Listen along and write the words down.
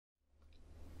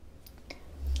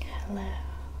Hello.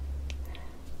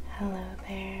 Hello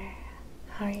there.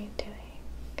 How are you doing?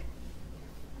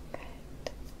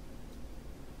 Good.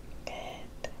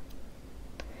 Good.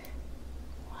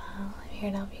 Well, I'm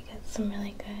here to help you get some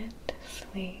really good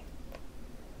sleep.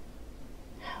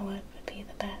 What would be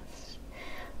the best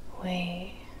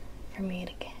way for me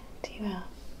to get you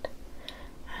out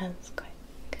as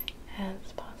quick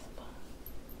as possible?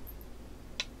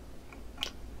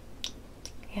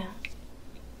 Yeah.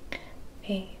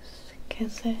 Peace,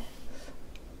 kisses,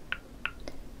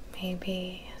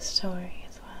 maybe a story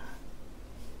as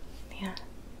well. Yeah.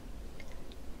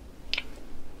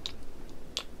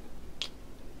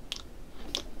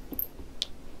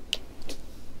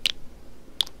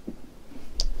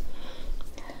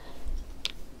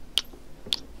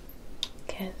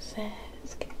 Kisses,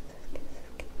 kisses, kisses,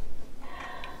 kisses.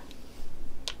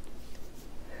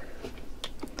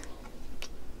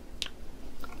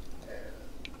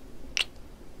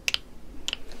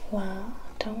 Well,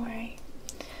 don't worry.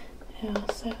 I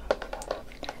also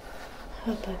have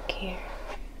a book here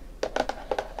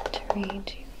to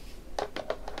read you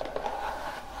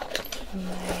from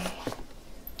my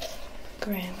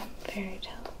Grimm fairy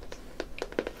tales.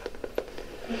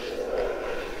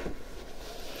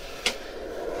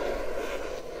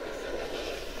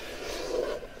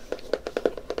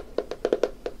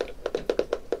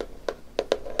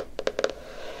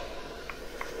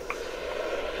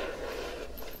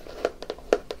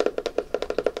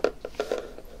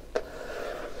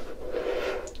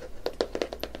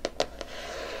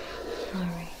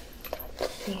 Alright,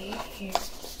 let's see here.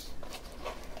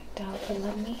 But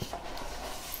let me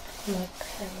look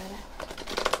for a minute.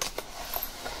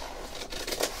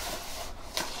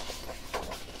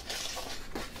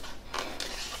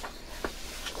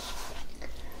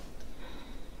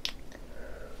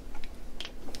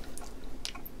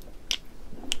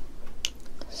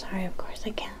 Sorry, of course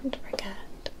I can't forget.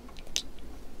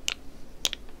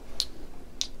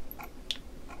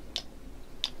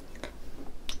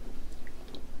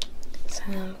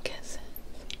 Some kisses.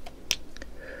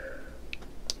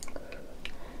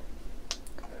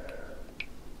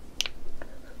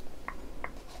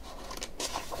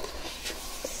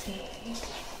 Let's see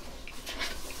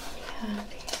what we have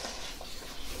here.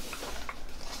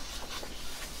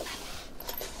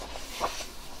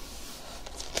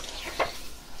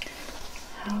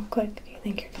 How quick do you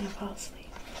think you're gonna fall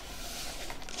asleep?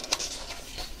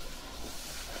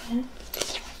 Yeah?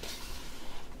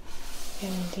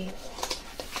 Getting deep.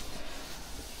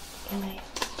 Light.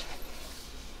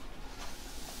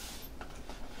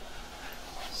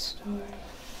 Story.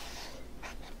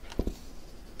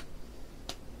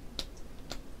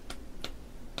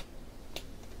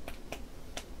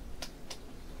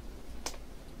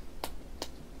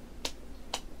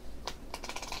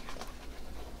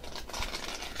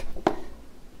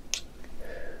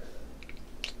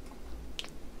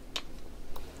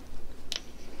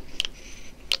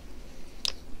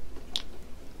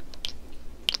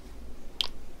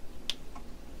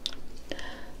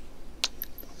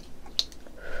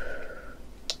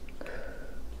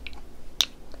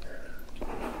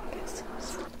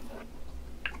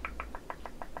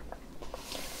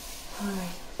 Alright,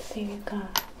 let's see, we've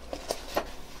got the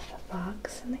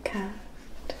fox and the cat.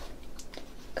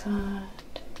 Got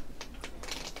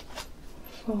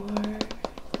 4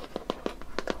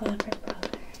 clever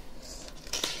brothers.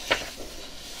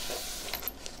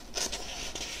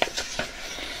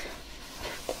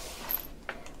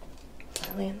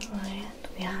 Lily and the Lion,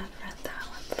 we have read that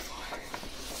one before.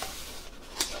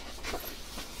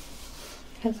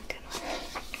 That's a good one.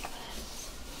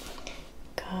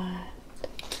 Got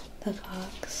the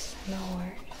fox and the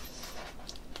horse,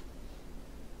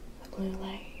 the blue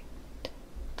light,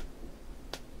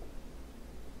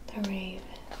 the raven,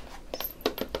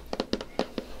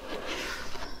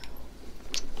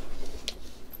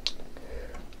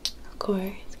 of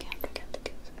course, can't forget the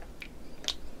goose.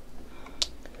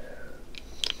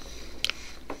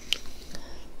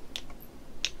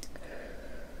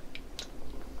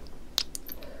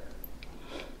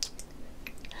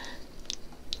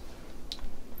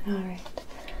 Alright,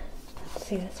 let's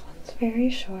see, this one's very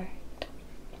short.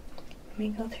 Let me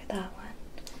go through that one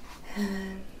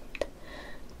and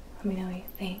let me know what you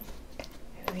think.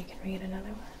 Maybe we can read another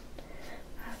one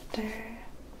after.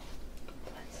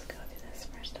 Let's go through this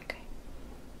first, okay?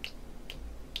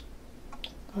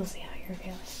 We'll see how you're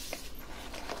feeling.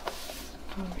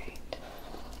 Alright.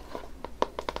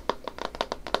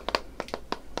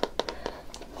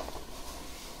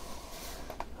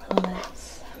 Little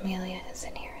Miss Amelia is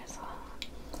in here as well.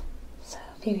 So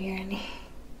if you hear any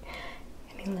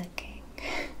licking,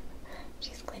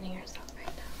 she's cleaning herself.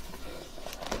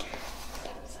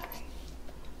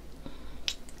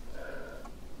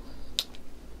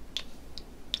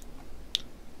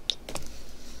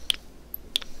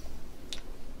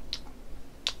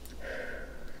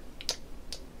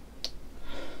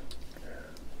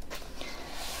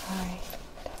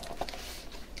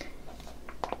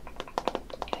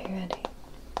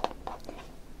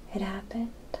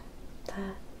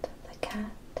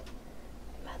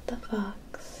 the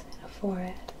fox in a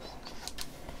forest,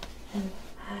 and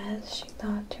as she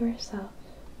thought to herself,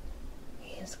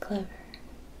 he is clever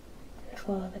and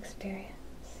full of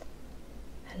experience,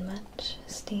 and much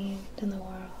esteemed in the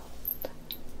world.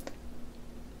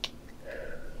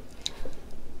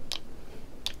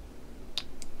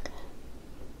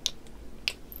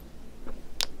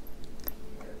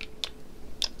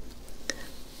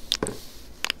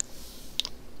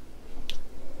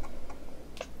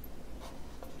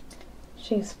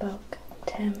 She spoke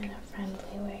to him in a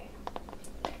friendly way.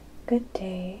 "Good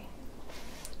day,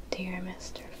 dear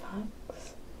Mr.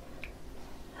 Fox.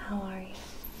 How are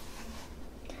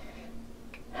you?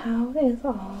 How is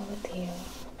all with you?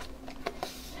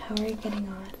 How are you getting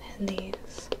on in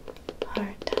these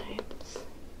hard times?"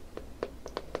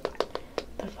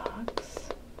 The fox,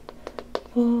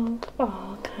 full of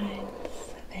all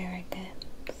kinds of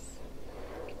arrogance,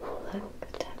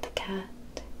 looked at the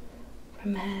cat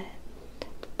from head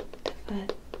to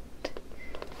foot,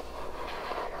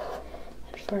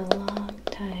 and for a long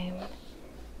time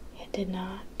it did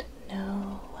not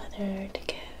know whether to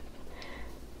give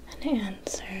an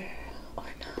answer or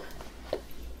not.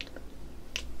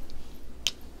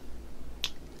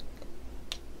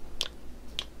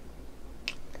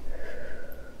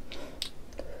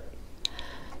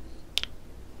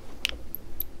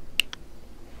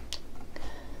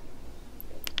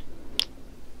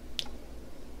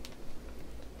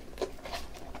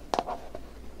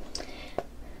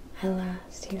 At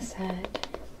last he said,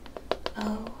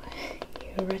 "Oh,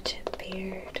 you wretched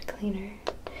beard cleaner,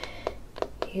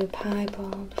 you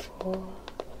piebald fool,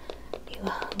 you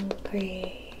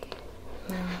hungry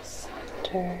mouse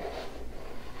hunter,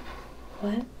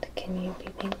 what can you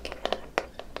be thinking of?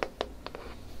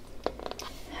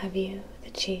 Have you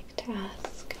the cheek to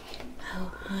ask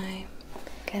how I'm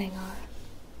getting on?"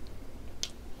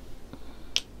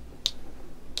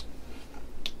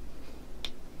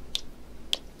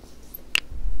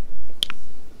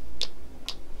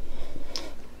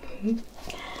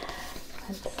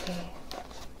 Let's see.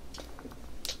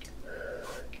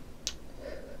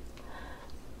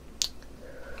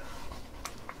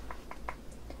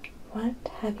 What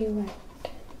have you learned?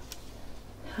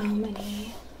 How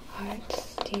many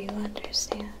arts do you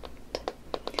understand?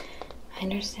 "I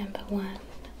understand but one,"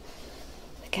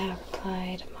 the cat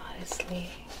replied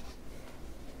modestly.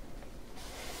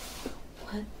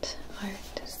 "What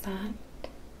art is that?"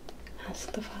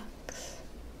 asked the fox.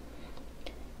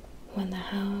 "When the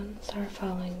hounds are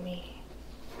following me,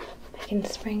 I can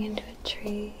spring into a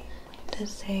tree to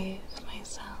save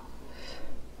myself."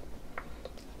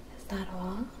 "Is that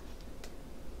all?"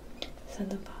 said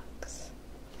the fox.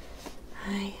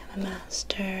 "I am a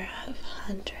master of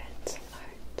hundreds of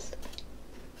arts."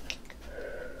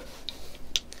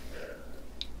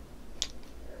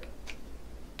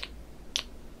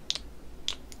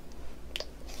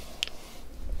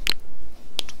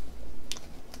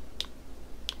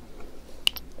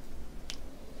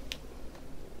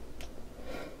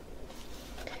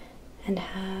 "And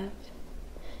have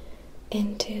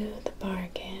into the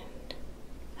bargain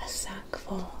a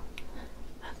sackful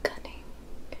of cunning.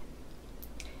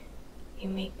 You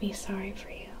make me sorry for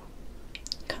you.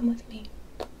 Come with me.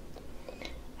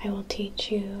 I will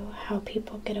teach you how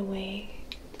people get away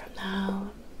from the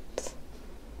hounds."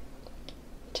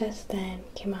 Just then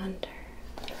came a hunter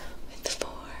with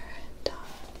 4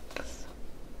 dogs.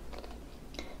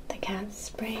 The cat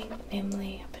sprang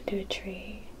nimbly up into a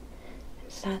tree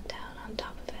and sat down on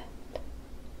top of it,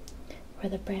 where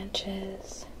the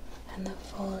branches and the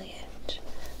foliage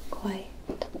quite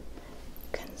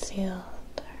concealed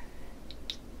her.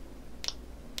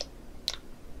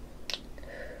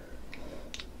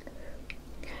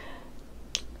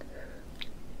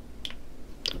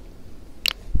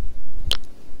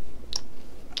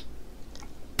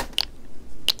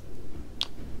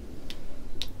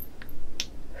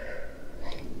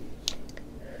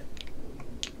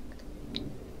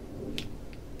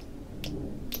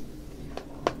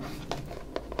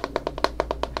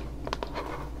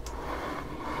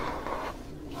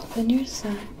 "Open your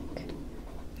sack,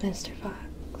 Mr.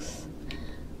 Fox.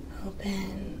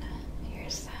 Open your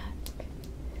sack,"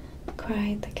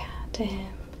 cried the cat to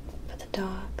him, but the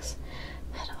dogs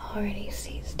had already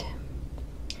seized him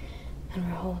and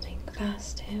were holding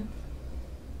fast to him.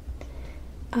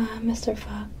 "Ah, Mr.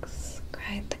 Fox,"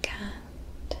 cried the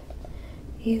cat,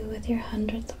 "you with your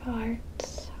hundreds of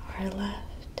arts are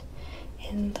left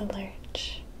in the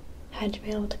lurch. Had you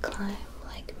been able to climb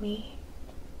like me,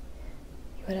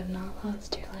 you would have not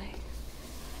lost your life."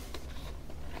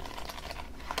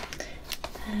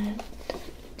 And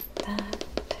that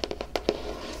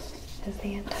is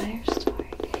the entire story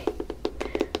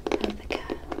of the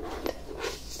cat and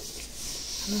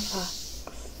the fox.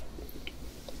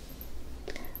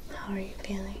 How are you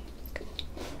feeling?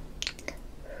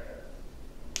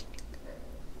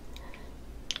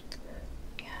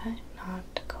 Yeah, not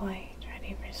quite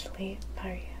ready for sleep,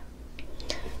 are you?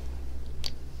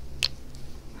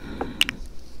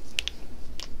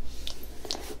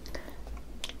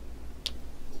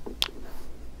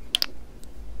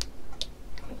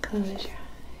 Close your eyes.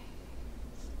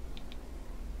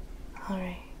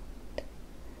 Alright.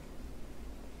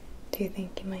 Do you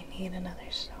think you might need another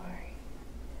story?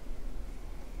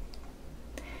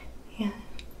 Yeah.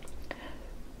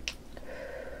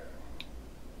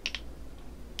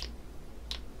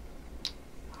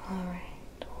 Alright,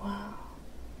 well,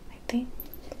 I think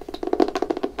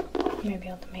I may be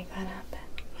able to make that happen.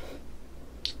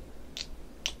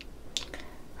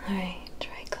 Alright,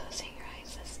 try closing your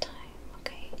eyes this time,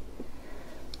 okay?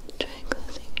 Try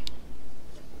closing.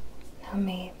 Now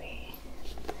maybe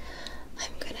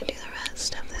I'm gonna do the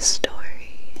rest of the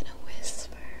story in a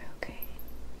whisper, okay?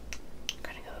 I'm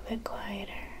gonna go a bit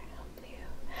quieter, help you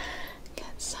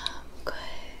get some good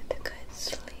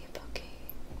sleep, okay?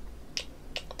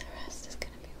 The rest is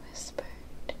gonna be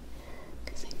whispered,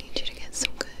 because I need you to get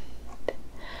some good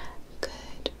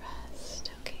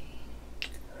rest, okay?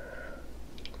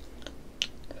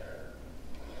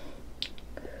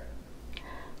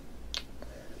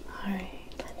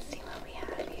 Alright, let's see what we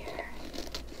have here.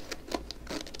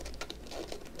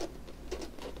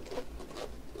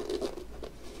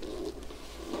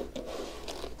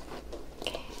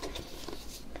 Okay.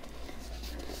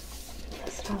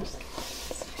 This was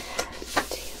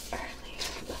too earlier,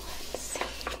 but let's see.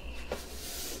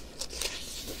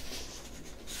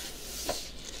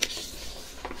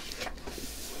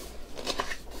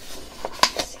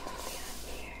 Let's see what we have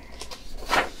here.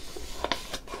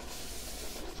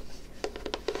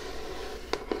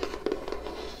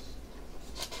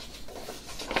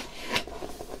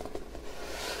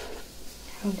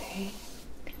 Okay.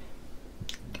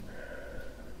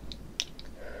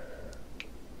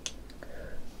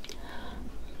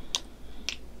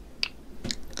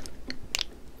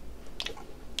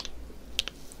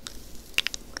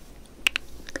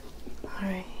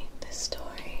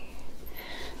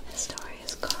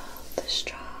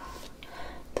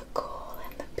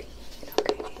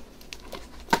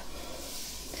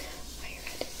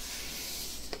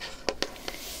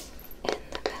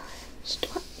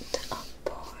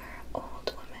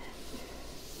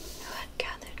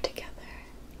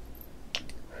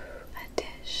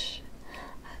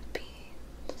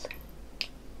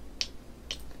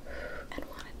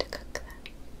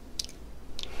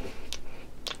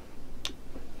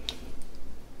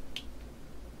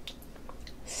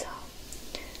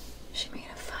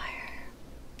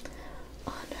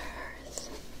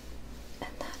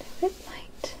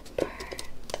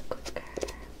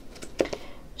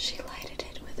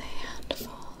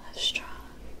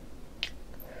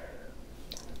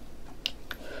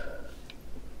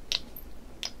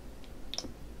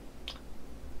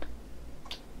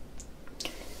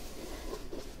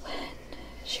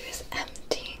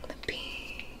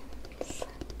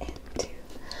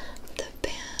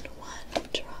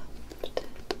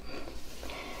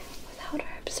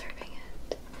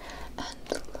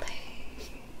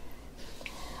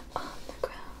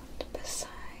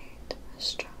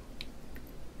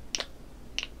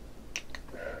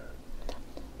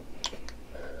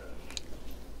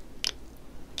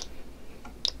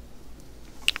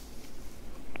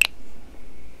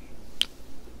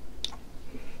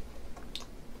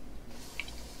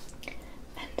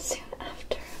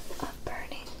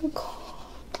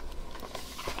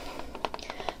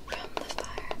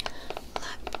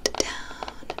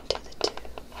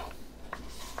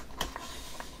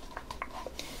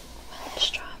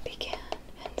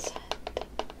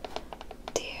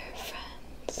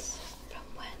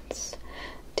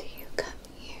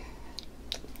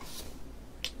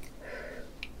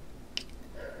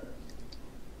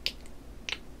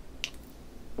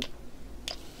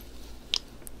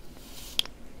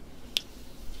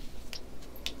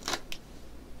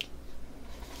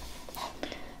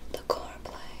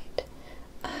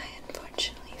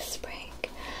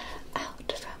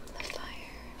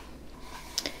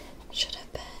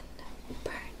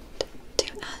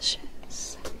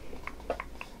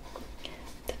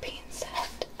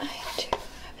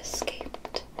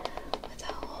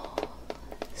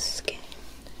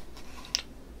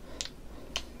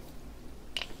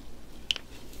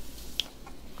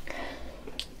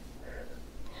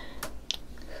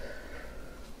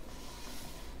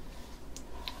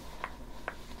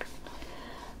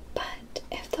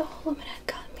 woman had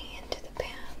got me into the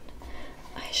pan.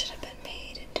 I should have been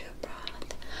made into a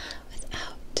broth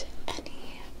without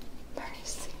any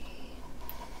mercy,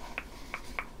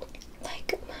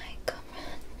 like my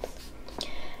comrades,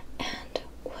 and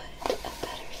would a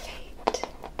better fate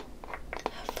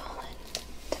have fallen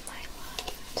to my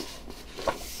lot,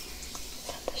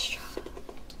 said the straw.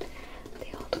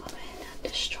 The old woman had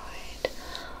destroyed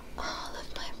all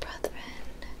of my brethren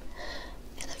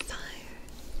in a fire.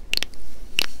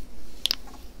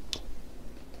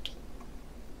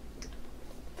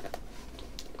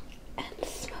 And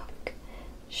smoke,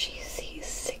 she seized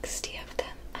 60 of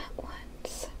them at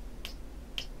once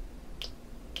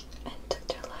and took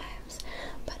their lives,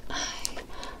 but I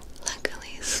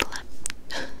luckily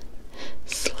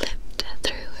slipped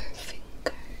through her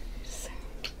fingers.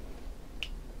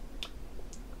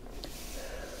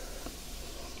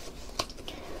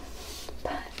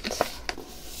 But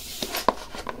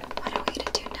what are we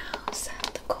to do now? Said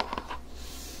the coal.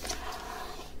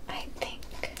 I think,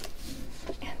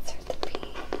 answered the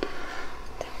bee,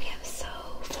 that we have so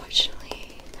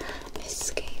fortunately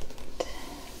escaped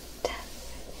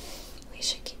death, we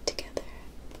should keep together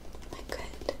like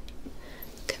good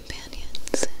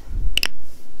companions.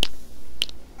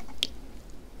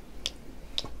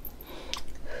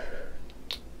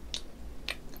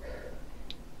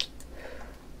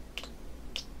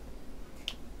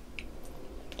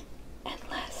 And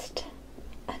lest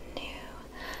a new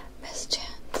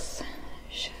mischance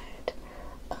should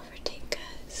overtake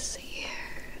us here,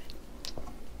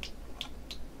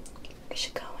 we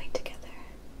should go away together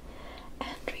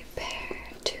and repair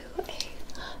to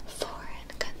a foreign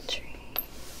country.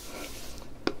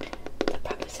 The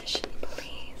proposition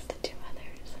pleased the two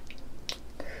others,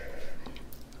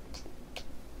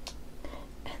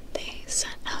 and they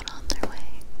set out on their way.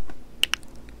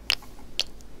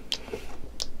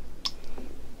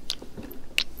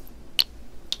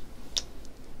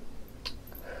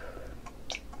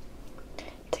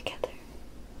 Together.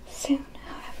 Soon,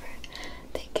 however,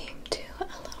 they came to a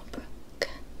little brook,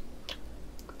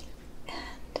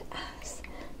 and as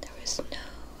there was no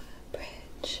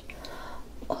bridge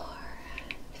or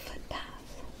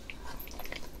footpath,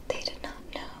 they did not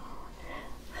know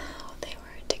how they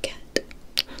were to get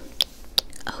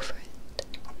over it.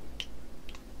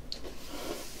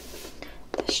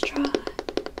 The straw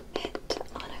hit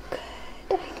on a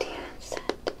good idea and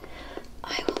said,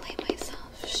 I will lay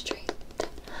myself straight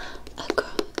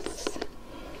across,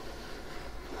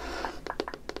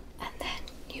 and then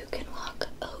you can walk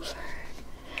over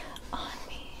on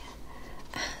me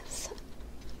as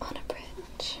on a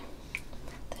bridge.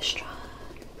 The straw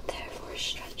therefore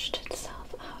stretched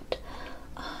itself out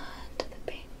onto the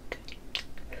bank.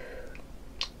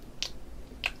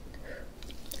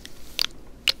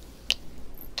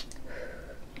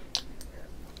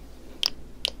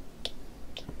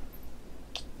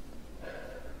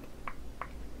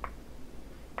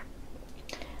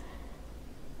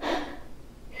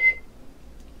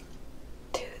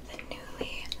 To the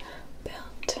newly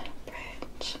built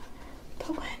bridge, but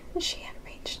when she had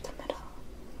reached the middle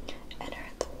and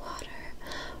heard the water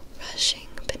rushing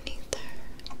beneath her,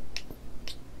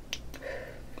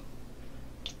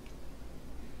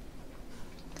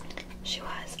 she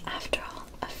was, after all,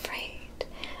 afraid,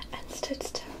 and stood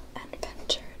still and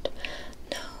ventured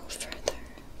no further.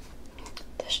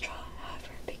 The straw,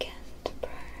 however, began to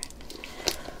burn,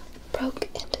 broke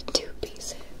into 2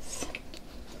 pieces,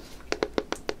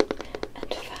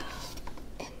 and fell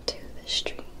into the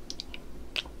stream.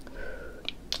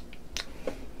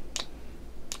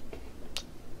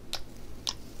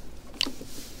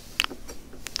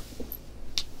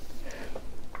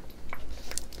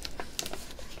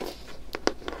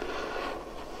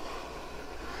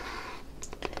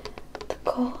 The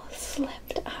coal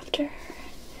slipped after her,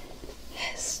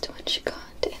 hissed when she got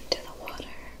into the water,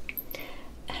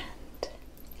 and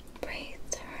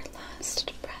breathed her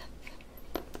last breath.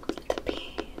 The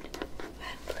bean, who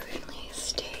had prudently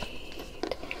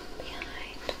stayed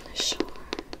behind on the shore,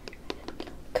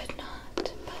 could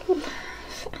not but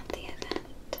laugh at the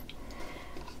event,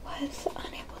 was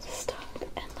unable to stop,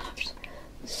 and laughed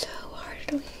so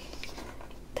heartily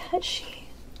that she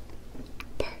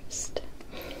burst.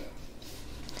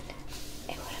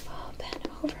 It would have all been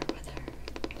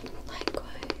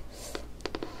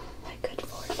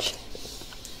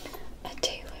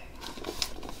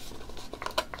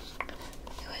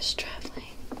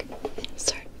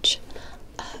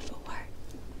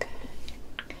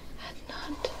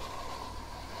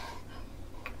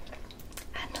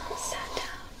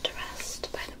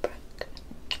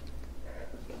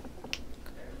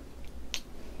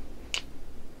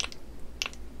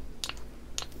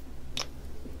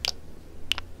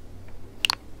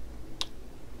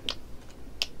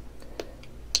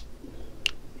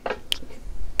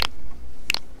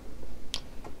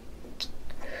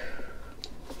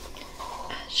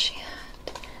she